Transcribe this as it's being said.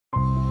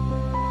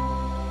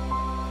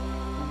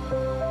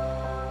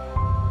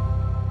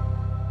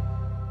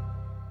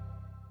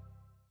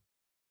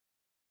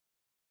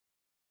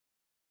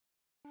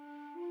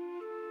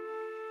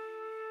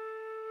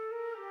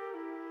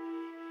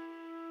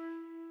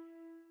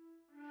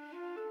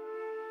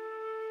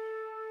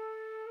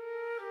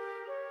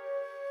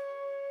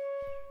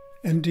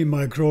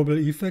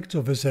Antimicrobial effects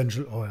of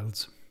essential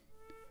oils.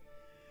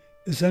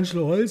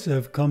 Essential oils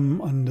have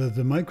come under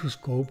the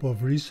microscope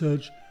of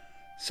research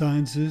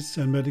scientists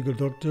and medical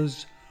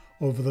doctors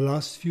over the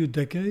last few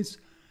decades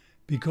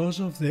because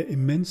of their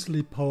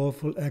immensely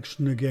powerful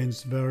action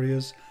against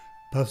various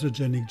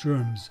pathogenic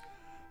germs,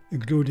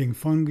 including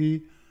fungi,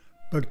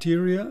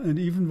 bacteria, and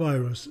even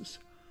viruses,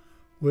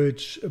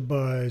 which,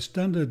 by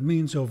standard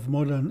means of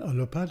modern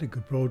allopathic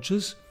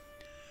approaches,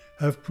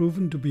 have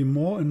proven to be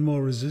more and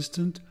more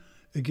resistant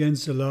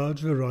against a large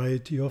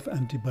variety of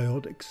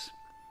antibiotics.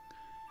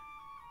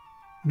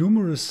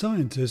 Numerous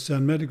scientists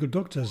and medical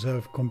doctors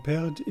have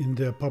compared in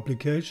their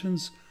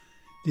publications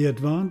the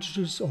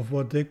advantages of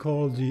what they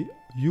call the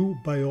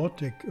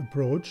eubiotic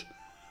approach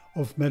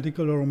of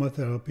medical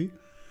aromatherapy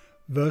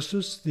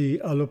versus the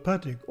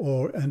allopathic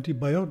or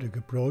anti-biotic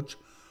approach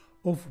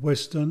of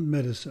Western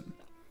medicine.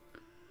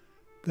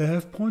 They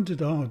have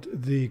pointed out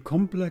the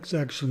complex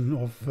action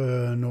of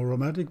an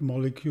aromatic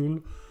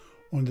molecule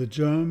on the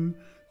germ,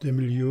 the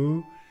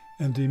milieu,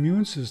 and the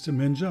immune system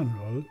in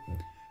general,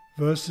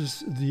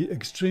 versus the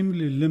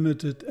extremely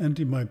limited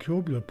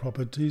antimicrobial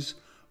properties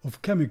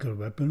of chemical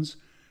weapons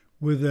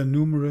with their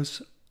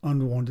numerous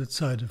unwanted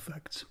side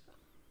effects.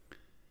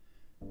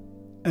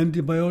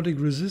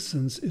 Antibiotic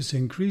resistance is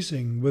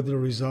increasing with the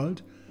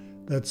result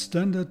that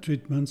standard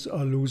treatments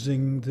are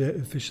losing their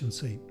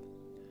efficiency.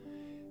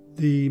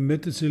 The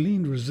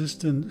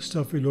methicillin-resistant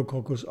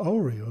Staphylococcus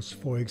aureus,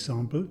 for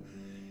example,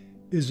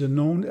 is a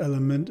known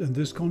element in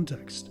this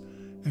context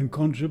and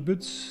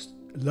contributes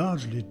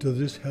largely to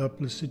this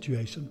helpless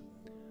situation.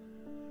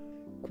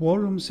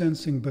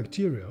 Quorum-sensing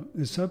bacteria,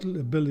 a subtle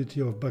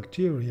ability of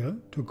bacteria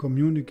to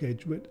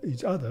communicate with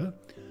each other,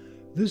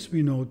 this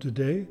we know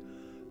today,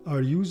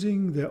 are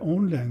using their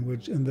own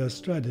language in their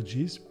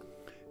strategies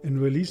in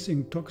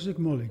releasing toxic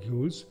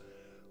molecules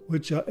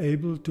which are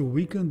able to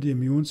weaken the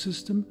immune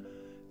system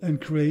and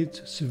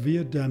create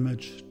severe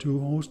damage to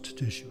host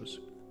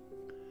tissues.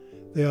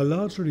 They are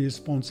largely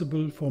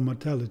responsible for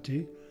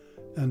mortality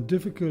and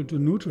difficult to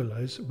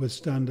neutralize with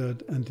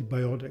standard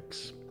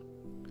antibiotics.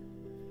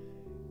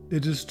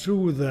 It is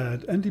true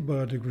that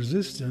antibiotic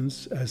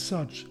resistance as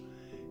such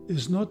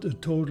is not a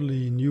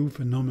totally new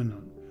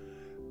phenomenon,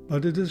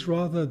 but it is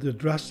rather the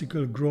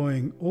drastically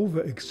growing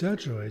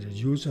over-exaggerated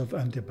use of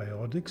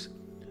antibiotics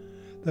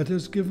that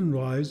has given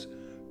rise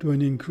to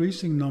an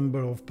increasing number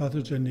of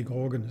pathogenic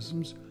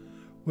organisms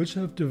which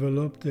have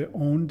developed their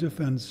own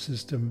defense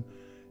system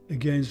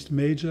against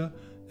major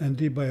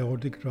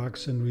antibiotic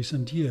drugs in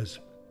recent years.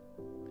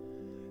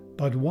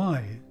 But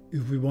why,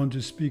 if we want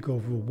to speak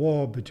of a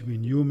war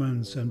between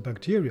humans and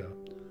bacteria,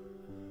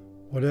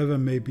 whatever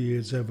may be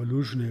its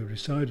evolutionary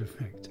side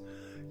effect,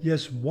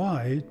 yes,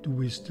 why do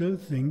we still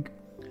think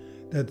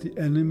that the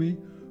enemy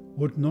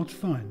would not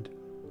find,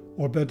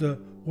 or better,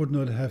 would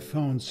not have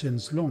found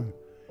since long,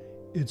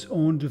 its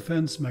own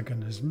defense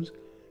mechanisms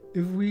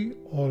if we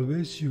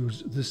always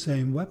use the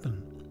same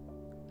weapon?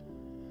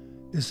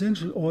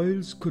 Essential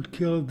oils could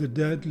kill the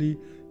deadly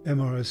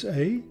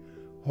MRSA,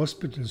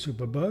 hospital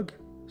superbug,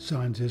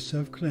 scientists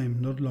have claimed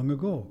not long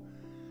ago.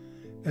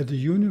 At the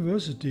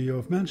University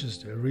of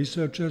Manchester,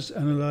 researchers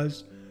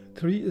analyzed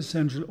 3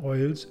 essential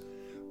oils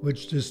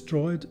which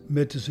destroyed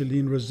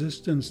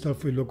methicillin-resistant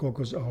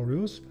Staphylococcus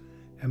aureus,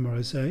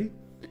 MRSA,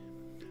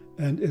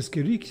 and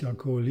Escherichia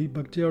coli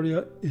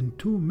bacteria in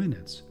 2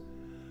 minutes.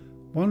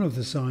 One of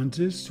the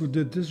scientists who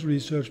did this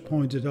research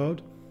pointed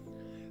out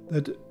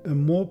that a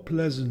more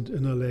pleasant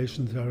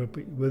inhalation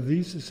therapy with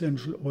these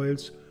essential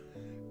oils,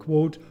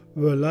 quote,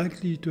 were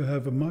likely to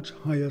have a much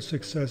higher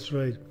success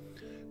rate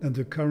than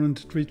the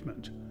current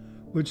treatment,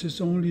 which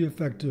is only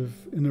effective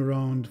in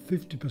around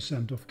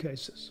 50% of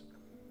cases.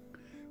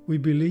 We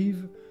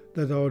believe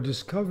that our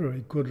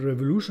discovery could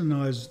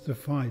revolutionize the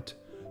fight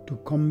to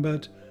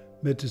combat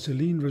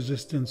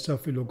methicillin-resistant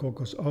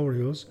Staphylococcus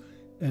aureus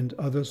and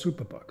other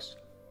superbugs.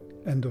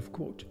 End of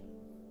quote.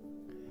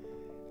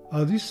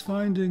 Are these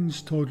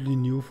findings totally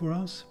new for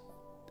us?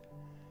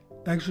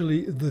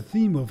 Actually, the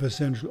theme of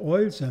essential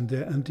oils and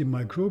their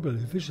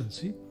antimicrobial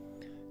efficiency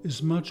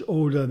is much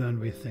older than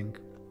we think.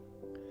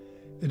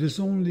 It is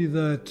only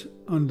that,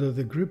 under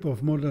the grip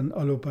of modern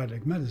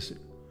allopathic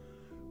medicine,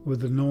 with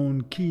the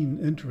known keen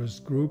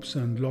interest groups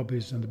and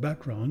lobbies in the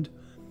background,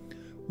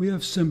 we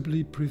have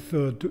simply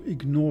preferred to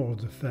ignore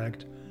the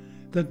fact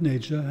that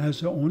nature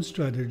has her own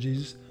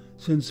strategies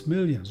since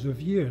millions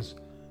of years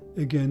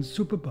against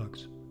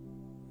superbugs.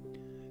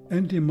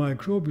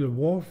 Antimicrobial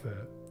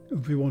warfare,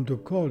 if we want to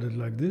call it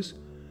like this,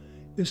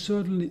 is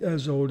certainly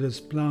as old as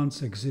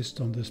plants exist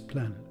on this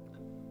planet.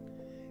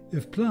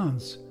 If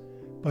plants,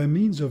 by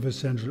means of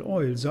essential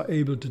oils, are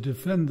able to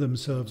defend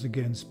themselves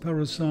against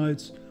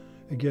parasites,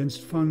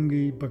 against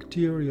fungi,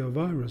 bacteria,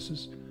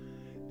 viruses,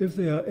 if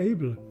they are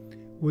able,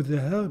 with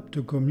their help,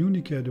 to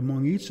communicate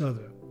among each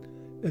other,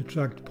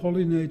 attract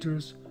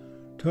pollinators,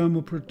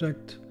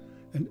 thermoprotect,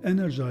 and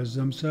energize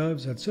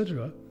themselves,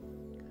 etc.,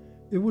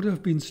 it would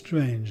have been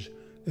strange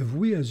if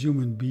we as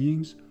human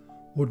beings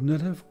would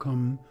not have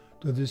come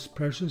to this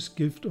precious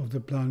gift of the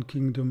plant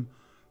kingdom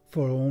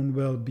for our own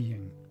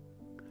well-being.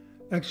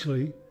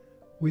 Actually,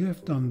 we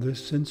have done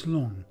this since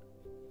long.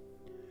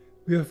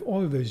 We have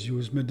always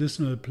used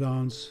medicinal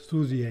plants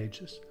through the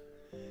ages,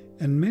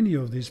 and many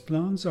of these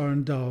plants are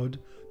endowed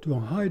to a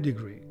high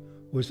degree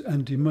with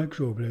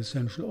anti-microbial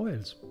essential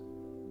oils.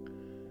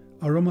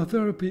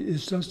 Aromatherapy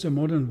is just a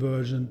modern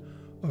version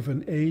of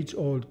an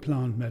age-old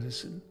plant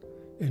medicine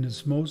in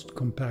its most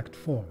compact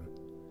form.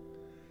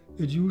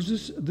 It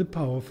uses the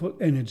powerful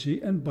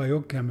energy and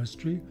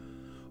biochemistry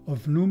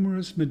of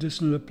numerous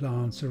medicinal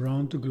plants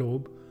around the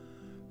globe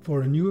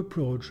for a new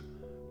approach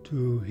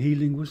to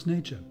healing with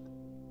nature.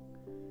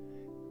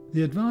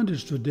 The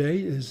advantage today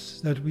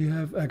is that we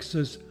have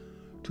access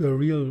to a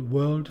real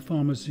world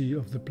pharmacy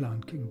of the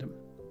plant kingdom.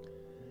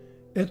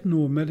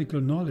 Ethno-medical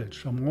knowledge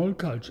from all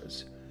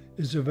cultures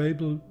is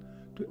available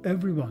to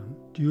everyone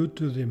due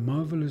to the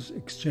marvelous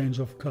exchange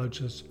of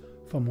cultures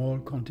from all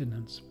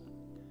continents.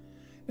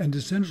 And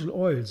essential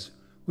oils,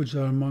 which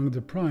are among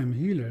the prime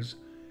healers,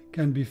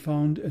 can be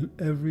found in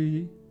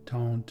every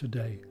town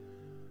today.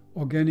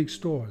 Organic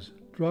stores,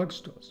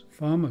 drugstores,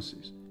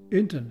 pharmacies,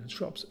 internet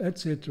shops,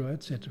 etc.,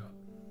 etc.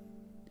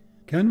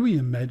 Can we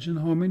imagine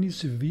how many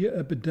severe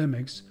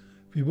epidemics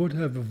we would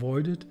have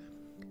avoided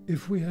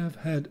if we have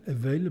had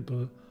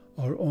available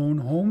our own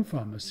home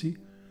pharmacy,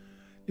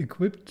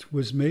 equipped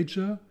with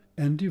major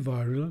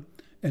antiviral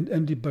and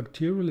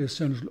antibacterial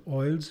essential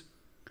oils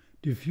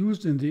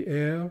diffused in the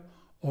air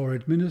or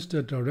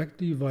administered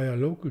directly via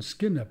local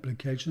skin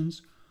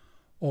applications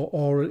or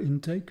oral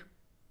intake?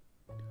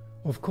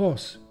 Of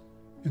course,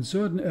 in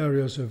certain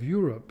areas of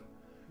Europe,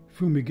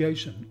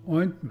 fumigation,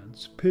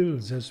 ointments,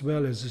 pills as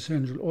well as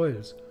essential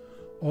oils,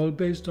 all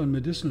based on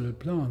medicinal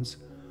plants,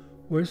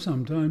 were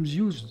sometimes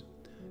used,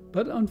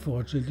 but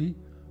unfortunately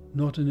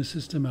not in a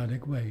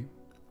systematic way.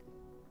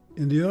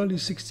 In the early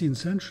 16th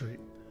century,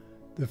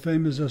 the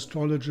famous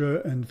astrologer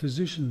and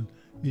physician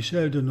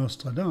Michel de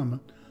Nostradame,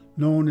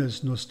 known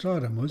as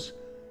Nostradamus,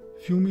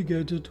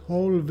 fumigated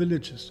whole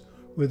villages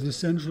with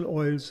essential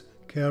oils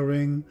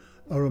carrying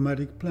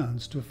aromatic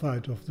plants to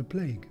fight off the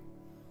plague.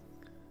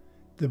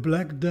 The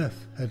Black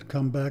Death had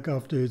come back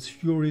after its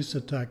furious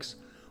attacks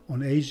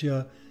on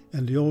Asia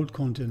and the Old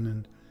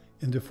Continent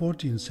in the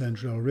 14th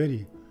century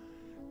already,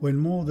 when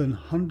more than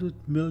 100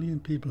 million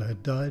people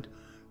had died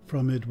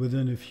from it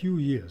within a few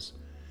years,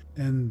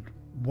 and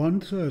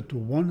 1/3 to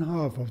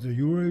 1/2 of the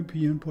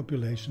European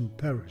population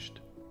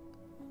perished.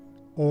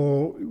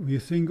 Or we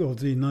think of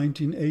the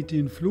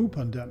 1918 flu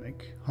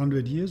pandemic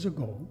 100 years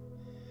ago.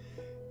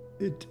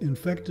 It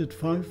infected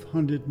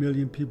 500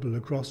 million people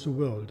across the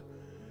world,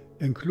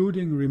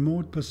 including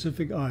remote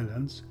Pacific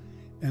islands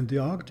and the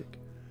Arctic,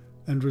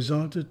 and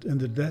resulted in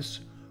the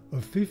deaths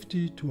of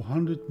 50 to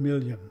 100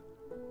 million,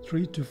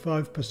 3 to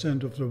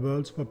 5% of the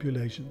world's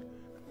population,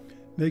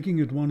 making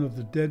it one of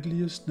the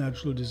deadliest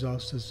natural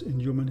disasters in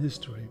human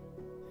history.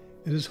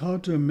 It is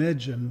hard to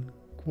imagine,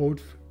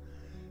 quote,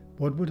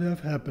 what would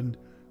have happened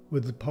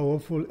with the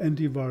powerful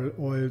antiviral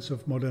oils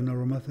of modern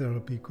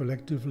aromatherapy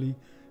collectively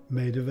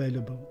made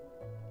available.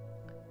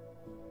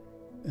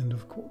 End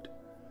of quote.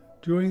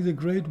 During the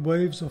great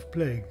waves of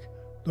plague,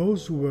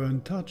 those who were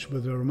in touch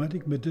with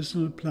aromatic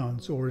medicinal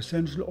plants or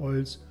essential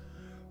oils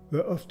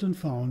were often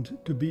found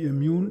to be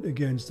immune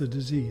against the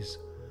disease,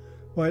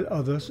 while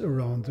others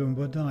around them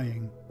were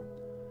dying.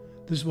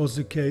 This was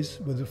the case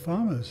with the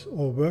farmers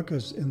or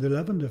workers in the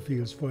lavender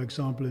fields, for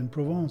example, in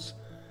Provence,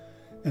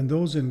 and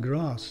those in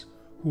Grasse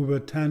who were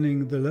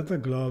tanning the leather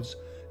gloves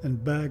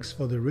and bags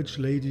for the rich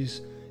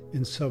ladies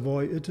in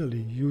Savoy,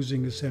 Italy,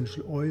 using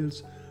essential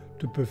oils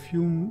to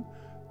perfume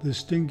the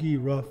stinky,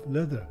 rough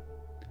leather.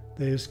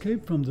 They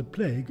escaped from the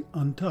plague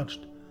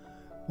untouched,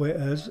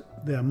 whereas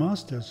their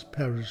masters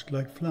perished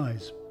like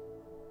flies.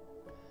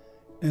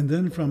 And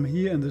then from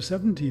here in the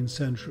 17th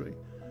century,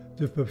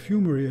 the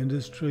perfumery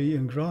industry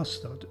in Grasse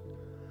started.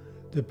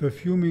 The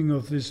perfuming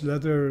of these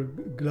leather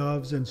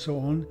gloves and so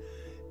on,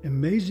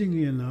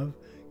 amazingly enough,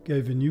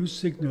 gave a new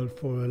signal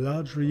for a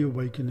large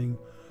reawakening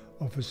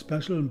of a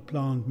special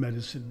plant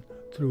medicine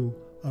through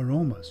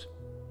aromas.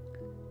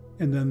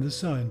 And then the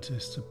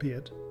scientists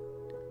appeared.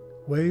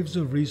 Waves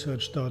of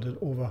research started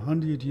over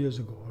 100 years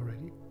ago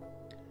already.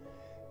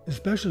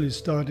 Especially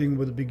starting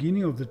with the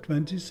beginning of the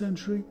 20th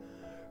century,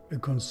 a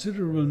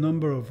considerable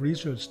number of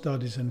research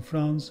studies in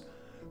France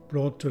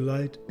brought to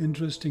light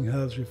interesting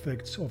health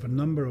effects of a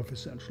number of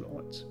essential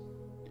oils.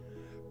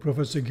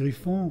 Professor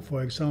Griffon,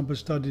 for example,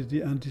 studied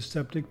the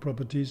antiseptic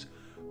properties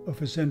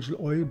of essential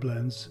oil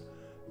blends,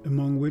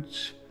 among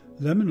which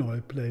lemon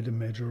oil played a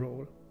major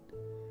role.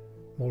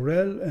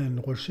 Morel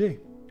and Rocher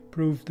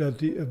proved that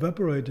the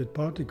evaporated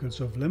particles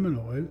of lemon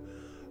oil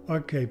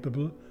are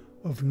capable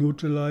of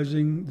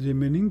neutralizing the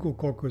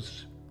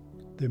meningococcus,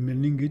 the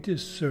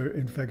meningitis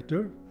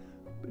infector,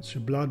 it's a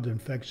blood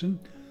infection,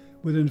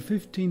 within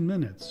 15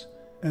 minutes,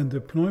 and the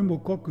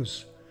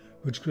pneumococcus,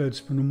 which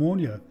creates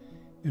pneumonia,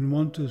 in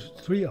 1 to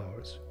 3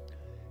 hours.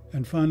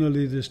 And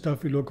finally, the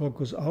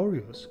Staphylococcus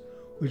aureus,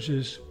 which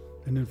is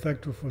an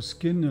infector for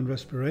skin and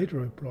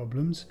respiratory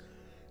problems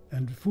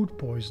and food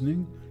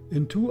poisoning,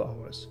 in 2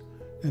 hours,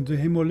 And the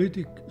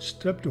hemolytic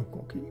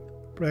streptococci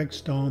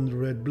breaks down the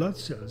red blood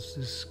cells.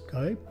 This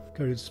guy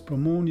carries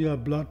pneumonia,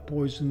 blood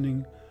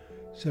poisoning,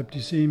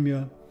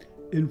 septicemia,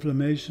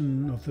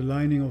 inflammation of the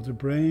lining of the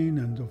brain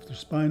and of the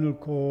spinal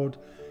cord,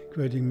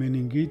 creating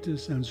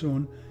meningitis and so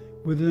on,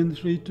 within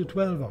 3 to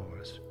 12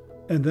 hours.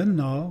 And then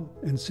now,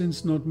 and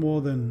since not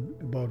more than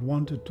about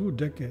 1 to 2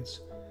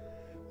 decades,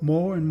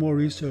 more and more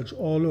research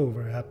all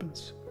over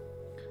happens.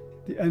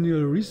 The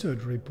annual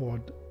research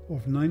report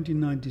of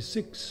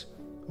 1996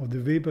 of the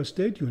Weber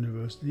State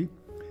University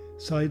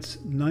cites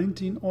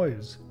 19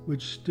 oils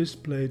which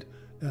displayed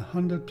a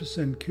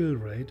 100% kill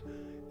rate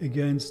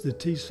against the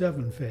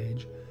T7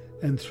 phage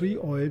and 3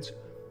 oils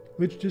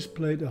which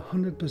displayed a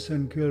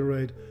 100% kill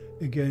rate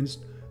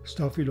against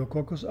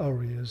Staphylococcus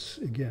aureus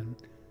again.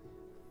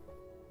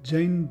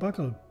 Jane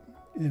Buckle,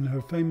 in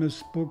her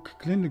famous book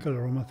Clinical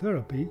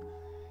Aromatherapy,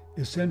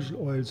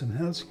 Essential Oils in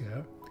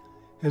Healthcare,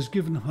 has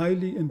given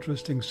highly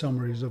interesting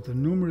summaries of the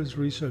numerous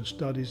research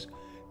studies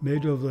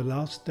made over the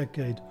last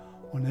decade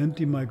on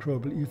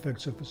antimicrobial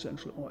effects of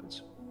essential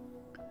oils.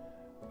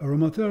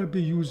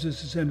 Aromatherapy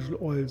uses essential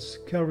oils,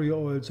 carrier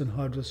oils and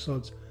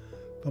hydrosols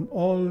from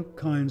all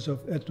kinds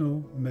of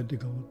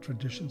ethno-medical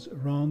traditions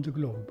around the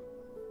globe.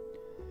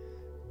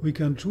 We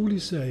can truly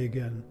say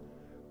again,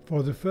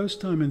 for the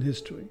first time in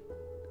history,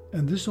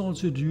 and this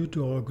also due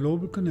to our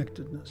global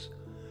connectedness,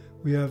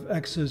 we have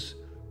access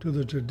to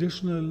the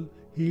traditional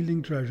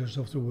healing treasures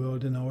of the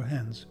world in our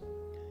hands,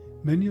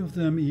 many of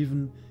them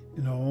even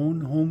in our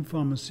own home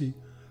pharmacy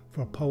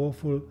for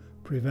powerful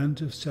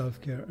preventive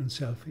self-care and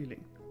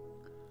self-healing.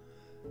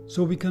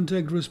 So we can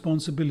take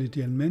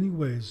responsibility in many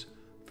ways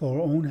for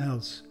our own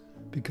health,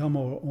 become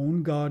our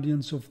own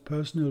guardians of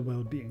personal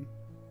well-being.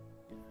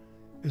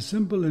 A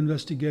simple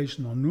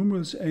investigation on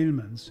numerous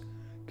ailments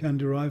can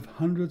derive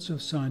hundreds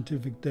of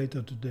scientific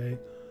data today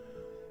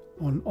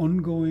on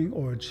ongoing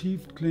or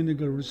achieved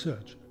clinical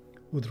research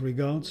with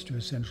regards to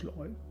essential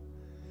oil.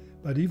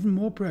 But even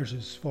more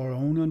precious for our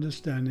own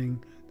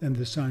understanding than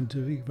the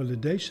scientific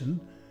validation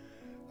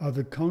are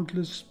the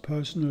countless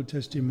personal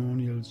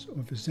testimonials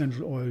of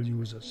essential oil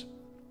users.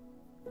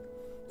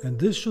 And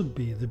this should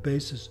be the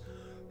basis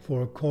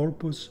for a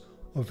corpus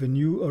of a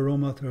new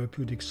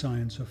aromatherapeutic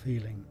science of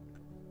healing.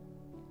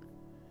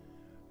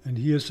 And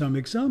here are some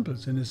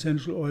examples. An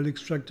essential oil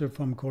extracted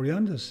from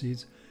coriander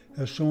seeds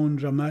has shown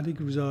dramatic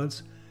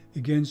results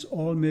against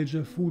all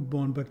major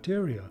foodborne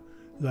bacteria,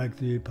 like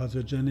the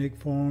pathogenic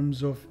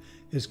forms of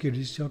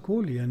Escherichia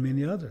coli and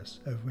many others,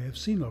 as we have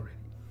seen already.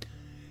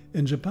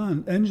 In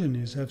Japan,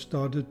 engineers have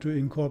started to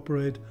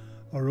incorporate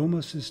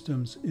aroma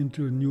systems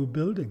into new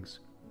buildings.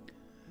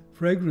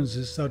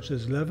 Fragrances such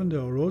as lavender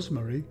or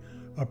rosemary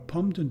are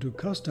pumped into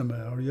customer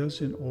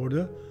areas in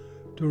order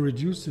to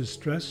reduce the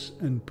stress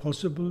and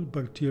possible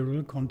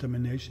bacterial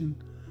contamination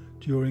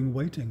during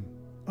waiting.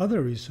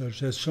 Other research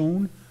has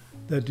shown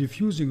that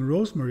diffusing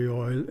rosemary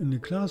oil in the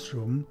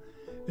classroom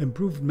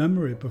improved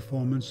memory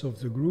performance of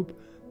the group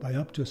by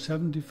up to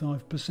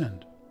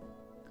 75%.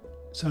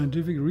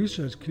 Scientific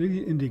research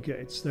clearly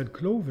indicates that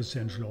clove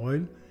essential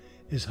oil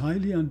is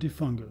highly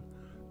antifungal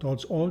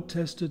towards all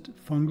tested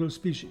fungal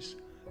species,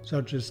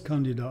 such as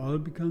Candida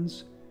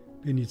albicans,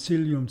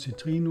 Penicillium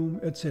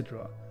citrinum,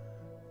 etc.,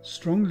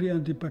 strongly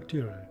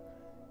antibacterial,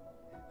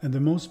 and the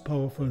most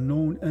powerful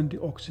known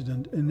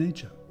antioxidant in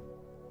nature.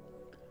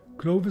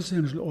 Clove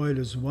essential oil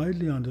is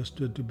widely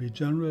understood to be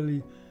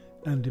generally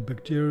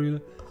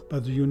antibacterial,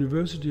 but the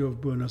University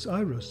of Buenos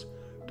Aires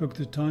took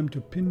the time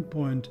to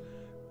pinpoint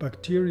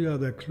bacteria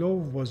that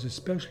clove was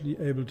especially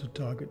able to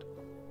target.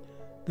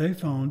 They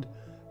found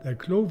that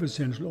clove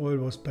essential oil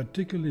was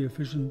particularly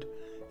efficient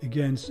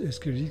against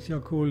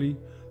Escherichia coli,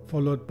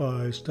 followed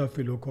by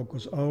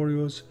Staphylococcus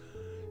aureus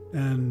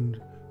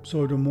and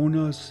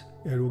Pseudomonas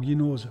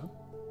aeruginosa.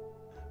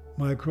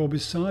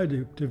 Microbicide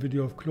activity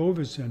of clove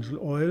essential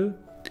oil,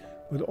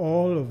 with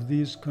all of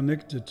these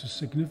connected to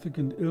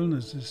significant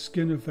illnesses,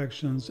 skin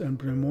infections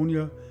and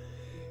pneumonia,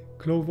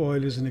 clove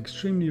oil is an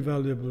extremely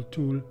valuable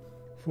tool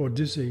for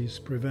disease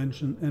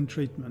prevention and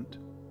treatment.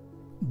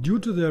 Due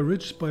to their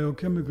rich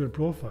biochemical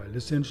profile,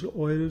 essential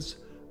oils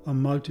are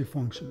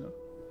multifunctional.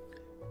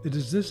 It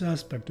is this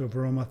aspect of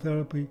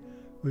aromatherapy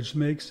which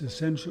makes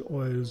essential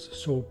oils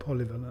so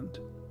polyvalent.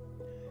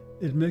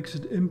 It makes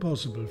it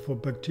impossible for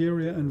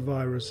bacteria and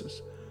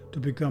viruses to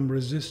become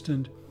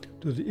resistant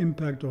to the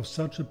impact of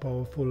such a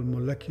powerful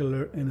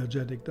molecular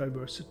energetic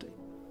diversity.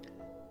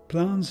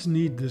 Plants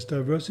need this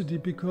diversity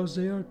because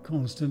they are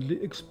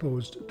constantly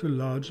exposed to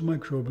large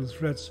microbial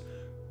threats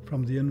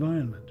from the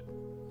environment.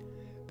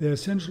 Their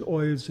essential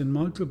oils in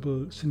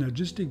multiple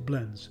synergistic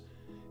blends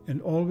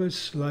and always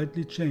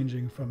slightly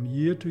changing from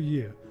year to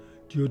year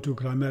due to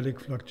climatic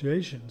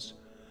fluctuations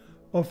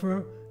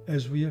offer,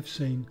 as we have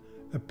seen,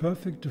 a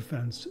perfect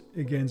defense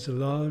against a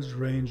large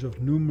range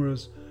of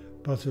numerous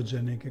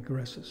pathogenic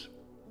aggressors.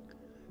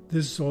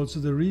 This is also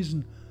the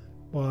reason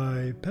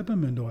why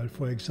peppermint oil,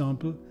 for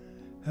example,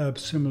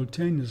 helps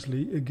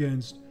simultaneously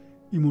against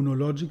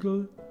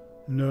immunological,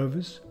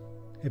 nervous,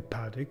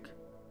 hepatic,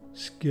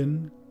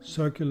 skin,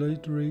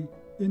 circulatory,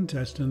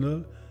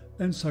 intestinal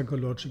and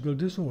psychological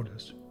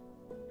disorders.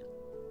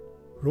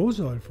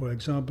 Rose oil, for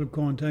example,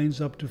 contains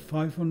up to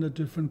 500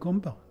 different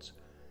compounds.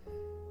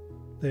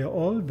 They are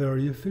all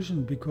very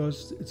efficient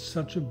because it's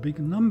such a big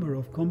number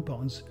of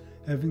compounds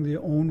having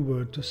their own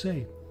word to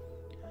say.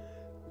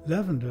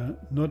 Lavender,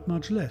 not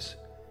much less.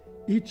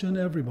 Each and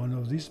every one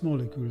of these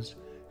molecules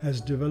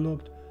has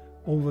developed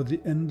over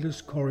the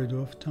endless corridor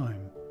of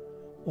time,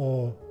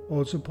 or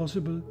also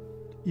possible,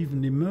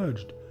 even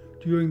emerged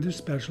during the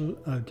special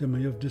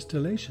alchemy of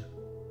distillation.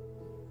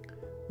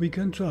 We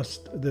can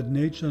trust that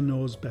nature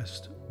knows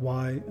best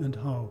why and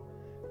how.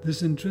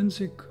 This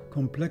intrinsic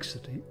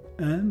complexity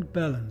and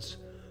balance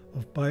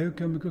of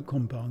biochemical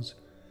compounds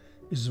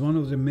is one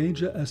of the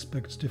major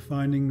aspects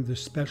defining the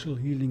special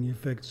healing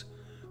effects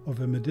of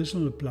a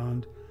medicinal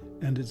plant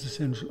and its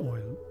essential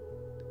oil.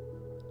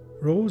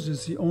 Rose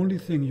is the only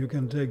thing you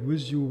can take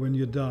with you when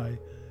you die,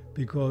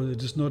 because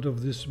it is not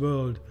of this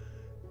world,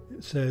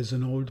 says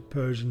an old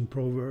Persian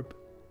proverb.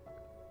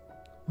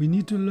 We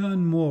need to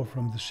learn more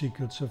from the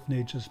secrets of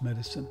nature's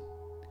medicine.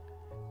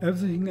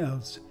 Everything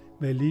else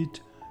may lead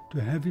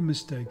to heavy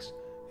mistakes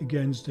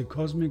against the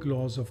cosmic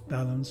laws of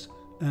balance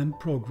and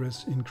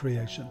progress in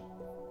creation.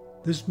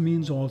 This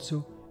means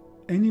also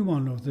any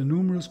one of the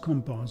numerous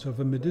compounds of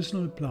a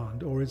medicinal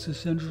plant or its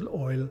essential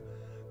oil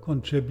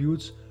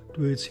contributes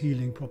to its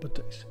healing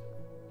properties.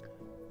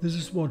 This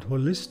is what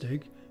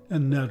holistic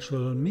and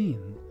natural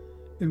mean,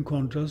 in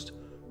contrast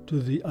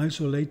to the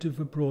isolative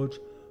approach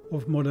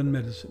of modern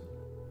medicine,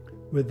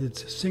 with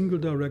its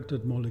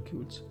single-directed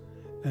molecules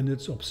and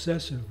its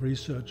obsessive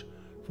research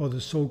for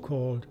the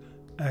so-called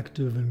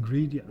active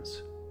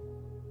ingredients.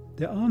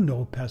 There are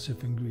no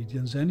passive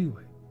ingredients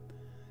anyway.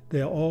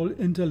 They are all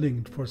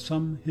interlinked for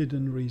some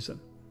hidden reason.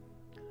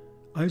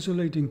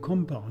 Isolating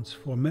compounds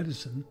for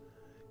medicine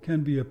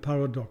can be a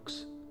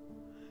paradox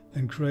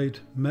and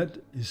create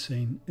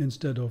medicine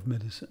instead of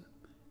medicine.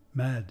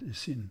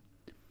 Medicine.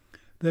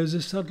 There is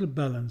a subtle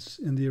balance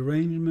in the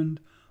arrangement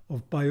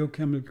of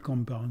biochemical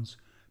compounds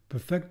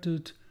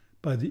perfected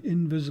by the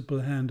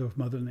invisible hand of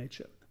Mother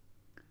Nature.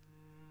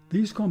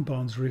 These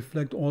compounds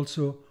reflect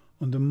also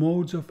on the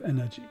modes of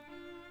energy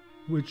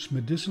which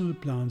medicinal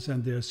plants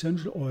and their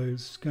essential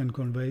oils can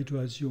convey to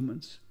us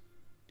humans.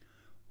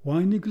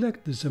 Why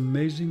neglect this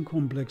amazing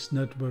complex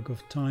network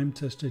of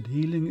time-tested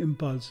healing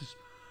impulses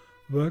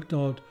worked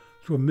out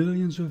through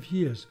millions of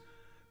years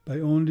by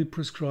only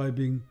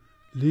prescribing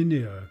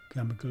linear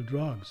chemical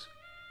drugs?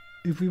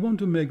 If we want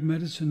to make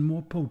medicine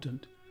more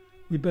potent,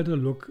 we better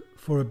look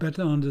for a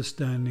better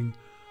understanding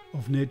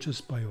of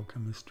nature's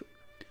biochemistry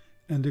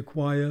and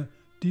acquire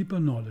deeper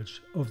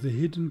knowledge of the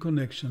hidden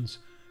connections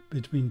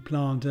between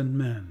plant and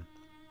man.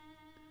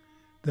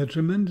 The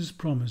tremendous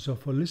promise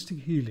of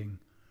holistic healing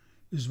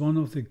is one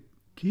of the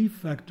key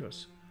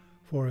factors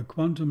for a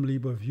quantum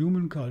leap of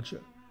human culture,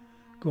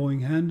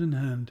 going hand in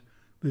hand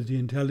with the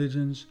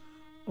intelligence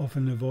of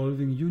an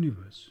evolving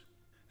universe.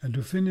 And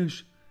to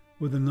finish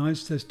with a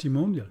nice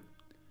testimonial,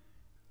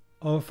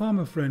 our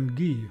farmer friend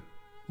Guy,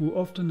 who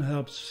often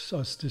helps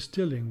us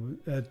distilling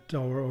at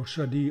our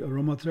Auxadi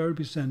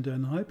Aromatherapy Center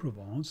in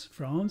High-Provence,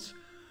 France,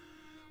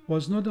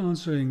 was not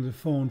answering the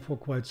phone for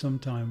quite some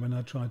time when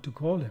I tried to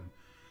call him.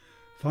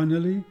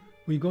 Finally,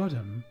 we got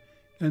him,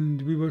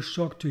 and we were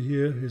shocked to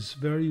hear his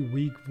very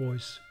weak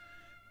voice,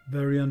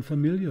 very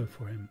unfamiliar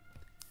for him.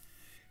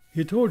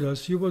 He told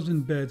us he was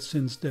in bed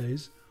since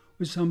days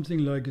with something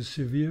like a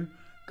severe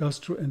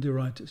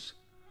gastroenteritis,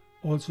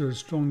 also a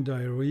strong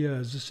diarrhea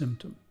as a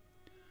symptom.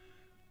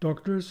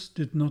 Doctors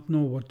did not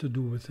know what to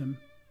do with him.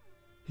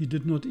 He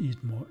did not eat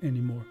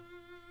anymore.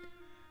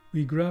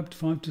 We grabbed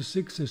 5 to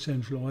 6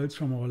 essential oils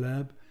from our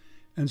lab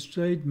and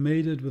straight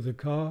made it with a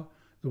car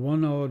the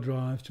 1-hour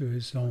drive to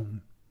his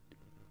home.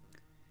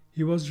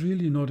 He was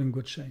really not in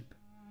good shape.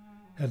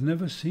 Had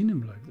never seen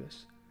him like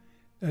this.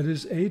 At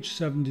his age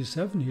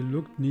 77, he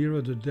looked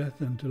nearer to death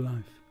than to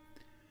life.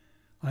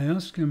 I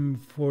asked him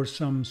for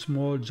some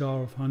small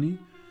jar of honey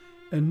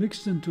and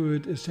mixed into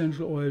it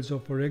essential oils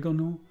of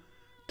oregano,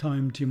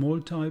 thyme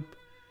thymol type,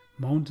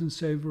 mountain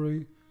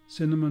savory,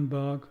 cinnamon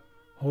bark,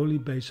 holy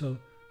basil,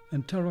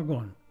 and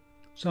tarragon,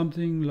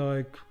 something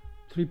like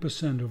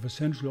 3% of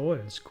essential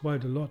oils,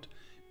 quite a lot,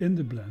 in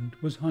the blend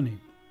was honey.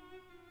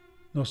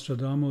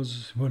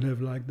 Nostradamus would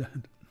have liked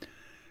that.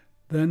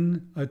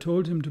 Then I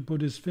told him to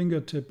put his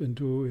fingertip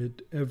into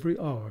it every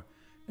hour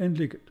and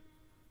lick it.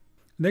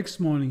 Next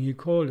morning he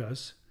called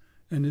us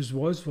and his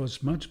voice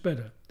was much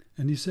better,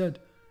 and he said,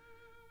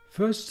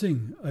 "First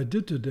thing I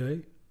did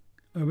today,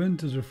 I went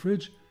to the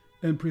fridge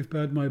and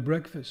prepared my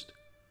breakfast.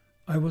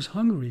 I was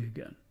hungry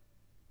again."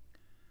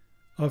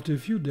 After a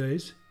few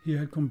days, he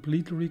had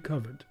completely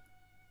recovered.